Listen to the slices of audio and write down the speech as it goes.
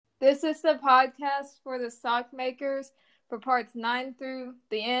This is the podcast for the sock makers for parts 9 through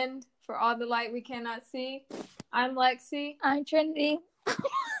the end for all the light we cannot see. I'm Lexi. I'm Trinity.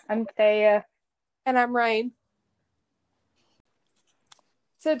 I'm Thea. And I'm Rain.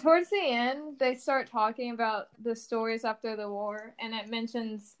 So towards the end, they start talking about the stories after the war, and it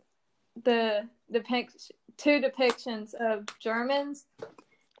mentions the two depictions of Germans.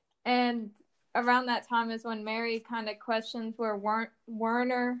 And around that time is when Mary kind of questions where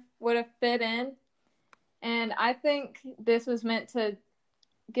Werner would have fit in. And I think this was meant to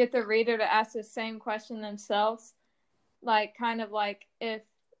get the reader to ask the same question themselves. Like, kind of like if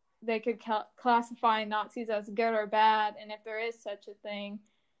they could classify Nazis as good or bad, and if there is such a thing.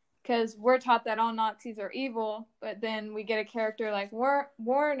 Because we're taught that all Nazis are evil, but then we get a character like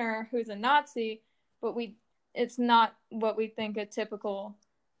Werner, who's a Nazi, but it's not what we think a typical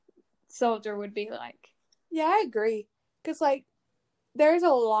soldier would be like. Yeah, I agree. Because, like, there's a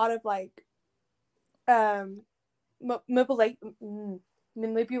lot of, like,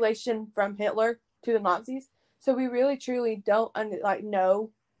 manipulation from Hitler to the Nazis. So we really, truly don't,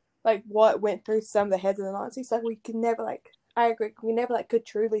 know, like, what went through some of the heads of the Nazis. Like, we could never, like, I agree, we never, like, could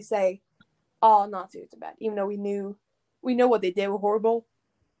truly say all Nazis are bad. Even though we know what they did were horrible.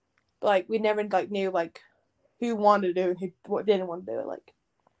 But, like, we never, like, knew, like, who wanted to do it and who didn't want to do it, like.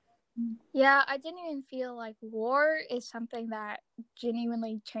 Yeah, I didn't even feel like war is something that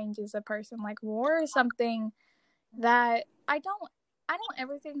genuinely changes a person. Like, war is something that I don't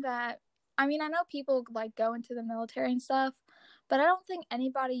ever think that. I mean, I know people like go into the military and stuff, but I don't think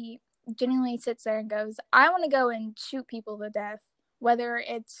anybody genuinely sits there and goes, I want to go and shoot people to death, whether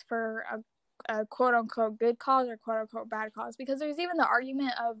it's for a quote unquote good cause or quote unquote bad cause, because there's even the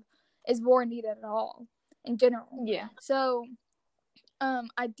argument of, is war needed at all in general? Yeah. So I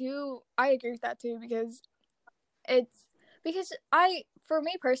agree with that too, because for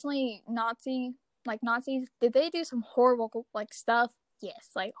me personally, Nazis, did they do some horrible like stuff?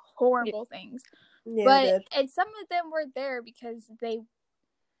 Yes, like horrible things. Yeah, and some of them were there because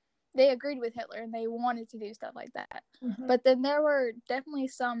they agreed with Hitler and they wanted to do stuff like that. Mm-hmm. But then there were definitely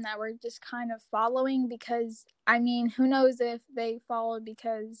some that were just kind of following because, I mean, who knows if they followed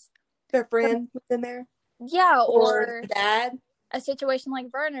because their friend was in there. Yeah, or dad. A situation like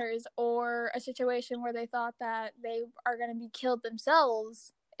Werner's, or a situation where they thought that they are going to be killed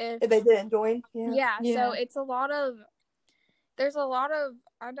themselves if they didn't join. Yeah. So it's there's a lot of,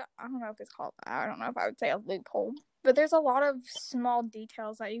 I don't know if it's called, I don't know if I would say a loophole, but there's a lot of small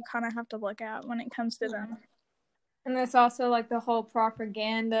details that you kind of have to look at when it comes to them. And there's also like the whole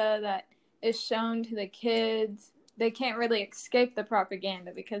propaganda that is shown to the kids. They can't really escape the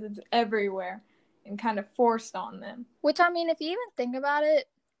propaganda because it's everywhere and kind of forced on them. Which, I mean, if you even think about it,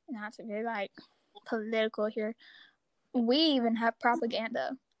 not to be like political here, we even have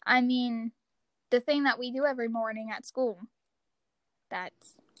propaganda. I mean, the thing that we do every morning at school,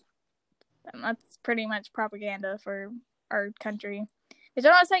 that's pretty much propaganda for our country. Which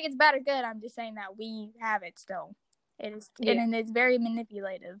I'm not saying it's bad or good, I'm just saying that we have it still. It is, and it's very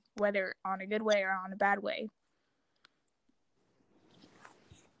manipulative, whether on a good way or on a bad way.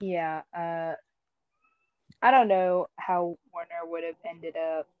 Yeah, I don't know how Werner would have ended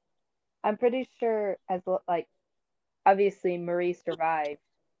up. I'm pretty sure, obviously Marie survived,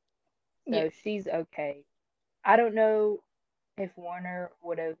 so she's okay. I don't know if Werner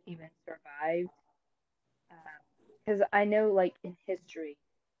would have even survived, because I know, like, in history,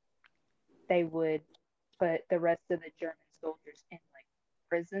 they would put the rest of the German soldiers in, like,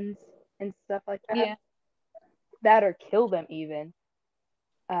 prisons and stuff like that. Yeah. That or kill them even.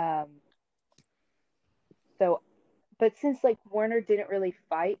 But since, like, Werner didn't really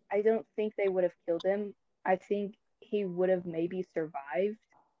fight, I don't think they would have killed him. I think he would have maybe survived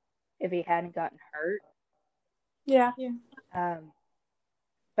if he hadn't gotten hurt. Yeah.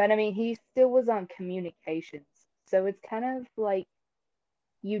 But I mean, he still was on communications, so it's kind of like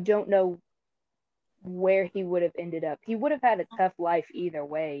you don't know where he would have ended up. He would have had a tough life either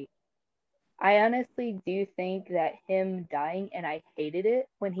way. I honestly do think that him dying, and I hated it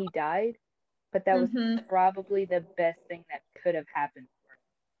when he died, but that was probably the best thing that could have happened for him.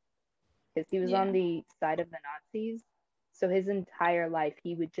 Because he was on the side of the Nazis, so his entire life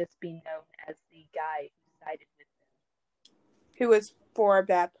he would just be known as the guy who sided with them. Who was for a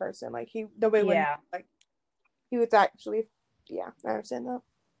bad person. Like, nobody would, like, he was actually, I understand that.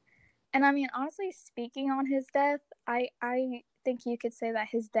 And I mean, honestly, speaking on his death, I think you could say that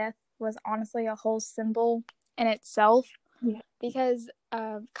his death was honestly a whole symbol in itself. Yeah. Because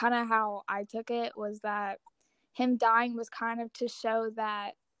kind of how I took it was that him dying was kind of to show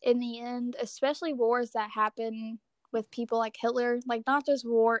that in the end, especially wars that happen with people like Hitler, like not just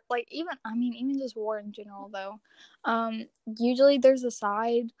war, like even just war in general though. Usually there's a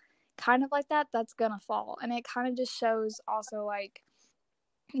side kind of like that that's gonna fall, and it kind of just shows also like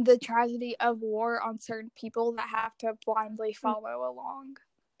the tragedy of war on certain people that have to blindly follow along.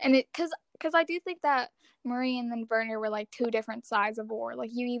 And it because I do think that Marie and then Werner were like two different sides of war.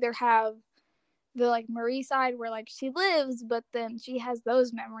 Like you either have the like Marie side where like she lives, but then she has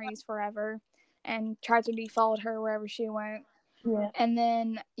those memories forever, and tragedy followed her wherever she went. Yeah. And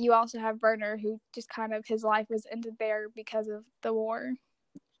then you also have Werner, who just kind of his life was ended there because of the war.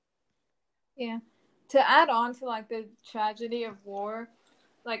 Yeah. To add on to like the tragedy of war,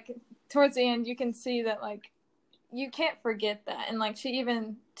 like towards the end you can see that like you can't forget that, and like she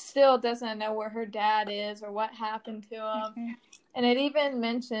even still doesn't know where her dad is or what happened to him. Mm-hmm. And it even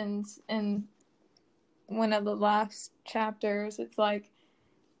mentions in one of the last chapters, it's like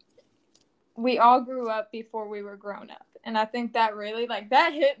we all grew up before we were grown up, and I think that really like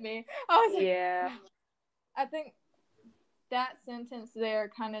that hit me. I was like, yeah, I think that sentence there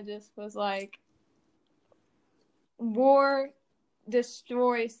kind of just was like, war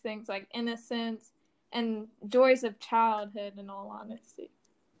destroys things like innocence and joys of childhood, in all honesty.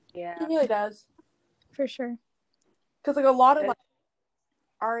 Yeah, it really does, for sure. Because like a lot of like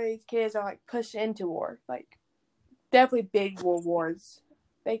our age kids are like pushed into war, like definitely big world wars.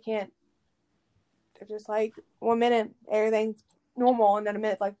 They can't. They're just like 1 minute everything's normal, and then a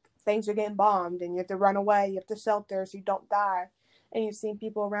minute like things are getting bombed, and you have to run away. You have to shelter so you don't die, and you've seen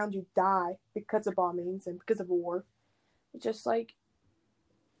people around you die because of bombings and because of war. It's just like,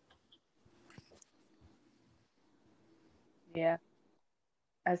 yeah,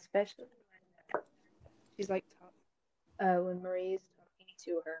 especially when she's like when Marie's talking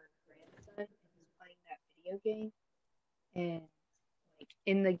to her grandson and he's playing that video game, and like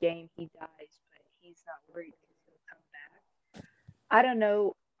in the game he dies, but he's not worried because he'll come back. I don't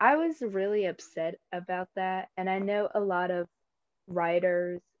know. I was really upset about that, and I know a lot of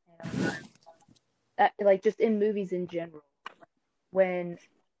writers and like just in movies in general, when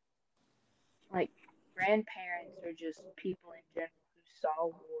like grandparents or just people in general who saw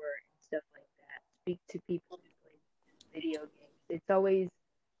war and stuff like that speak to people who play video games,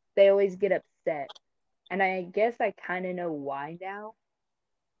 they always get upset, and I guess I kind of know why now,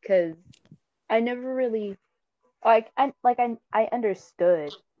 because I never really I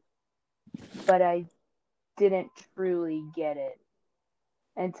understood, but I didn't truly get it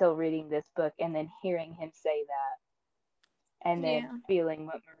until reading this book and then hearing him say that, and then feeling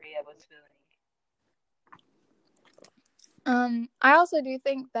what Maria was feeling. I also do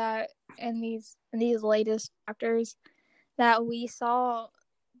think that in these latest chapters that we saw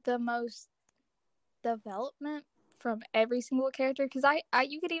the most development from every single character, because I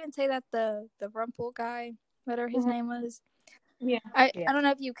you could even say that the Rumpel guy, whatever his name was, I don't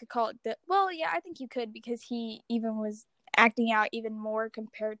know if you could call it I think you could, because he even was acting out even more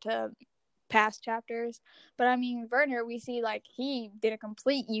compared to past chapters. But I mean, Werner, we see like he did a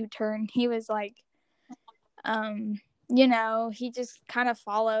complete U-turn. He was like he just kind of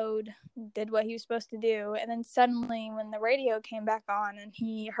followed, did what he was supposed to do, and then suddenly when the radio came back on and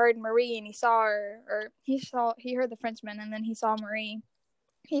he heard Marie and he saw her, or he heard the Frenchman and then he saw Marie,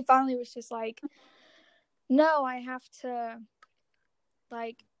 he finally was just like, no, I have to,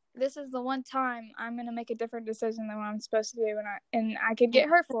 like, this is the one time I'm gonna make a different decision than what I'm supposed to do, and I could get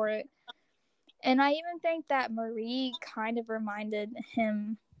her for it. And I even think that Marie kind of reminded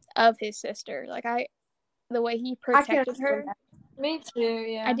him of his sister, like the way he protected her. Me too,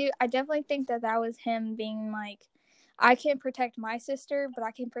 yeah. I definitely think that was him being like, I can't protect my sister, but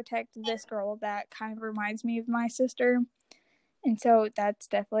I can protect this girl that kind of reminds me of my sister. And so that's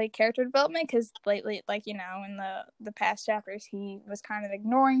definitely character development, because lately, like, in the past chapters, he was kind of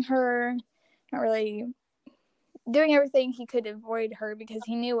ignoring her, not really doing everything he could to avoid her because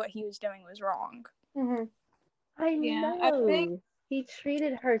he knew what he was doing was wrong. Mm-hmm. I know. I think he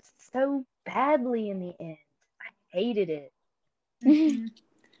treated her so badly in the end. I hated it. Mm-hmm.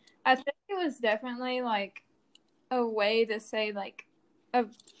 I think it was definitely like a way to say like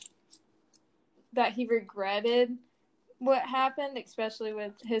that he regretted what happened, especially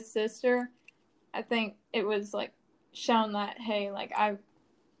with his sister. I think it was like shown that, hey, like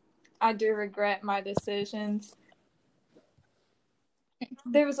I do regret my decisions.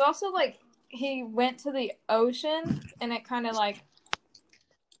 There was also like he went to the ocean and it kind of like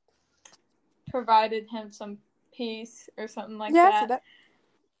provided him some peace or something like that. So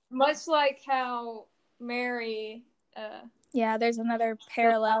much like how Mary there's another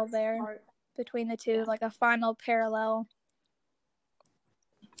parallel there between the two, like a final parallel.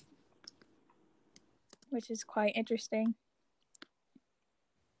 which is quite interesting.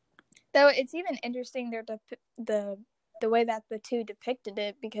 Though it's even interesting the way that the two depicted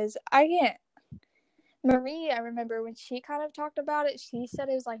it, because Marie, I remember when she kind of talked about it, she said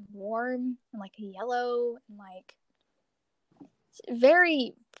it was like warm and like yellow and like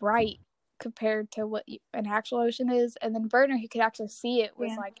very bright compared to what an actual ocean is. And then Werner, who could actually see it,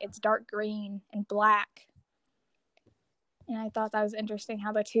 was like it's dark green and black. And I thought that was interesting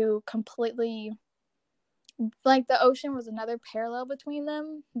how the two completely, like the ocean was another parallel between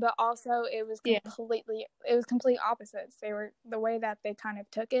them, but also it was complete opposites. They were the way that they kind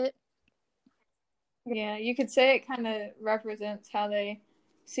of took it. Yeah, you could say it kind of represents how they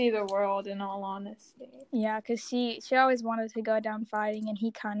see the world, in all honesty. Yeah, because she always wanted to go down fighting, and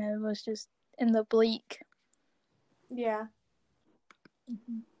he kind of was just in the bleak. Yeah. I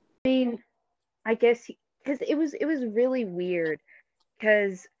mean, I guess because it was really weird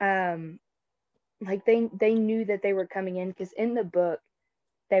because like they knew that they were coming in, because in the book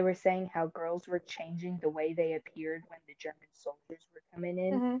they were saying how girls were changing the way they appeared when the German soldiers were coming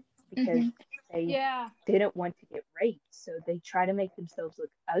in, because they didn't want to get raped, so they try to make themselves look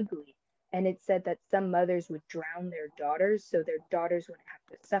ugly. And it said that some mothers would drown their daughters so their daughters wouldn't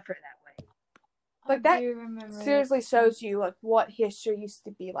have to suffer that way. Like that seriously shows you like what history used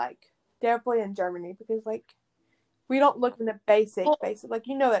to be like. Definitely in Germany, because like we don't look in the basic, like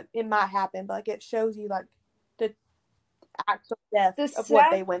you know that it might happen, but like it shows you like the actual death of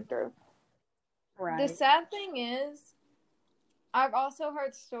what they went through. Right. The sad thing is, I've also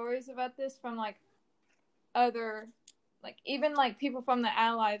heard stories about this from like other, like even like people from the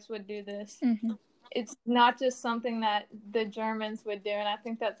Allies would do this. Mm-hmm. It's not just something that the Germans would do, and I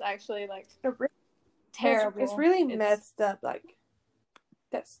think that's actually like terrible. It's really messed up. Like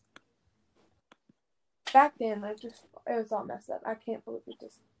that's back then. Like it was all messed up. I can't believe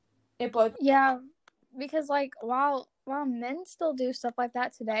it blew. Yeah, because like while men still do stuff like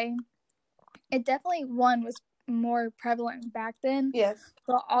that today, it definitely was more prevalent back then. Yes.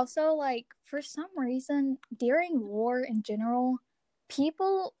 But also, like, for some reason, during war in general,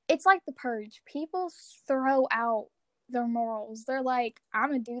 it's like the purge. People throw out their morals. They're like, I'm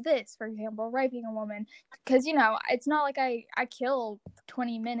going to do this, for example, raping a woman. Because, you know, it's not like I kill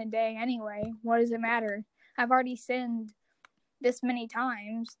 20 men a day anyway. What does it matter? I've already sinned this many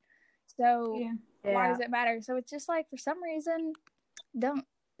times. So why does it matter? So it's just like, for some reason,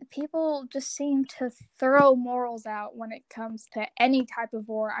 people just seem to throw morals out when it comes to any type of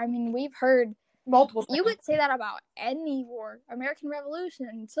war. I mean, we've heard multiple times. You would say that about any war. American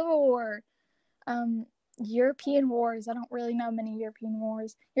Revolution, Civil War, European wars. I don't really know many European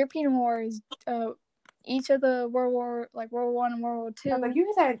wars. Each of the World War I and World War II. Like you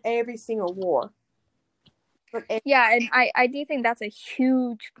can say in every single war. Yeah, and I do think that's a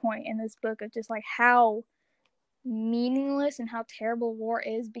huge point in this book of just like how meaningless and how terrible war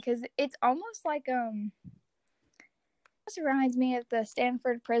is, because it's almost like this reminds me of the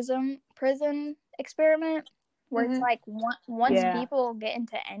Stanford prison experiment, where it's like once people get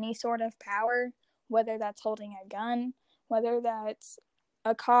into any sort of power, whether that's holding a gun, whether that's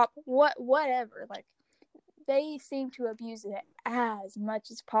a cop, whatever, like they seem to abuse it as much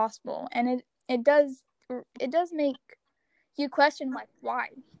as possible, and it does make you question like why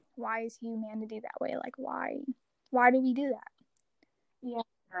is humanity that way, like why do we do that? Yeah.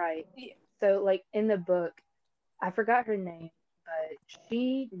 Right. So, like, in the book, I forgot her name, but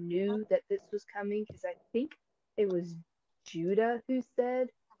she knew that this was coming, because I think it was Judah who said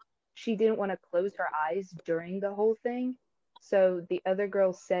she didn't want to close her eyes during the whole thing. So the other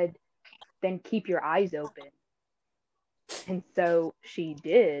girl said, then keep your eyes open. And so she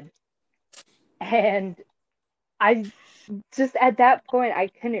did. And I just, at that point, I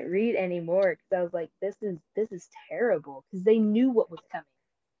couldn't read anymore, because I was like, this is terrible, because they knew what was coming.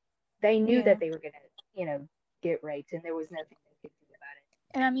 They knew that they were going to, get raped, and there was nothing they could do about it.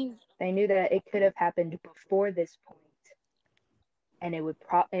 And I mean, they knew that it could have happened before this point, and it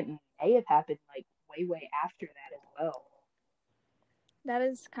may have happened like way after that as well. That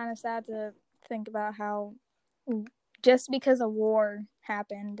is kind of sad to think about, how just because a war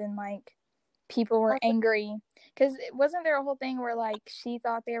happened and like people were angry, because wasn't there a whole thing where like she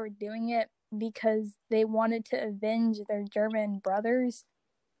thought they were doing it because they wanted to avenge their German brothers?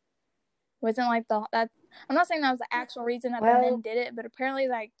 Wasn't like that. I'm not saying that was the actual reason that the men did it, but apparently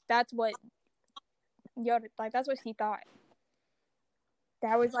like that's what that's what she thought.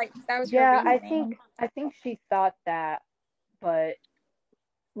 That was her reasoning. I think she thought that, but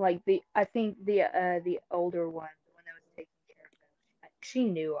like the older one, the one that was taking care of them, she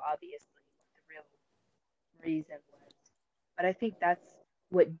knew obviously what the real reason was. But I think that's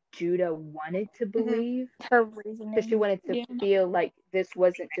what Judah wanted to believe, Her because she reasoning. wanted to Yeah. feel like this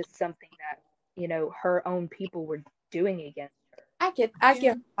wasn't just something that, her own people were doing against her. I get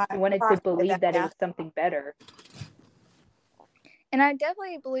She wanted to believe that it yeah. was something better. And I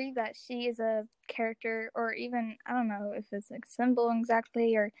definitely believe that she is a character, or even, I don't know if it's a symbol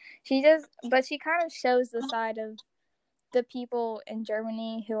exactly, or but she kind of shows the side of the people in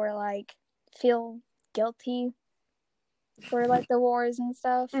Germany who are like, feel guilty for like the wars and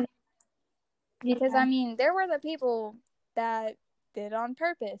stuff. Because, I mean, there were the people that did on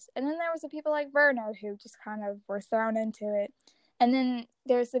purpose. And then there was the people like Werner who just kind of were thrown into it. And then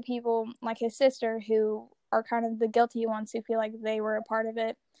there's the people like his sister who are kind of the guilty ones who feel like they were a part of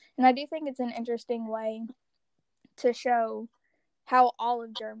it. And I do think it's an interesting way to show how all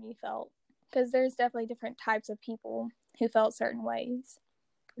of Germany felt. Because there's definitely different types of people who felt certain ways.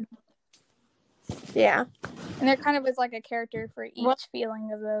 Yeah. And there kind of was like a character for each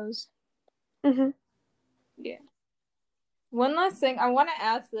feeling of those. Mm-hmm. Yeah. One last thing, I want to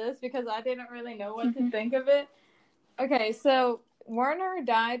ask this because I didn't really know what to think of it. Okay, so Werner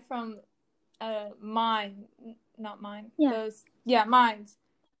died from a mine, not mine. Yeah. Mines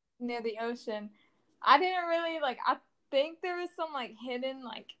near the ocean. I didn't really I think there was some hidden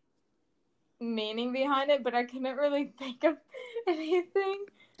meaning behind it, but I couldn't really think of anything.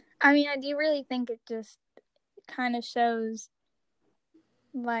 I mean, I do really think it just kind of shows,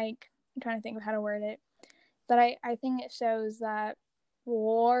 I'm trying to think of how to word it, but I think it shows that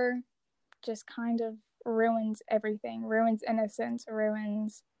war just kind of ruins everything, ruins innocence,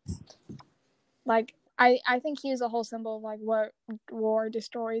 ruins, I think he is a whole symbol of what war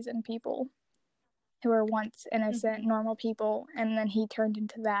destroys in people who were once innocent, normal people, and then he turned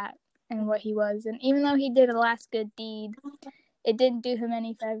into that and what he was. And even though he did a last good deed, it didn't do him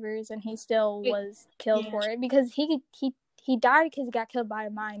any favors, and he still was killed for it, because he died because he got killed by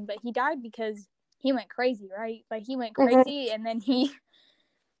a mine, but he died because he went crazy, right? He went crazy, and then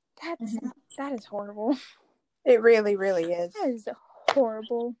that is horrible. It really, really is. That is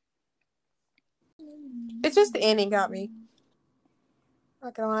horrible. It's just the ending got me.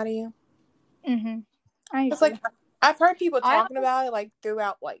 Not gonna lie to you. It's I've heard people talking about it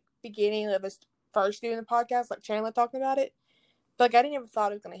throughout beginning of us first doing the podcast, Chandler talking about it. But I didn't even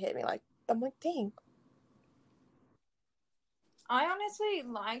thought it was gonna hit me. I'm like, dang. I honestly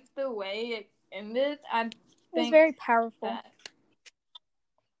liked the way it ended. It was very powerful.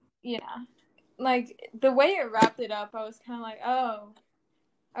 The way it wrapped it up, I was kind of like, oh,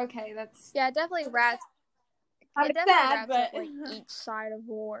 okay, that's... Yeah, it definitely wraps... It definitely wraps up each side of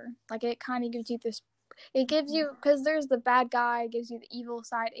war. It kind of gives you this... It gives you... Because there's the bad guy, it gives you the evil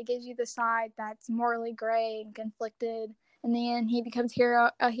side. It gives you the side that's morally gray and conflicted. In the end, he becomes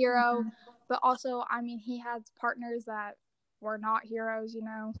a hero. But also, I mean, he has partners that were not heroes,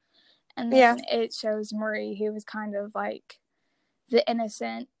 And then it shows Marie, who was kind of the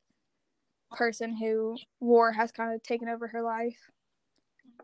innocent person who war has kind of taken over her life.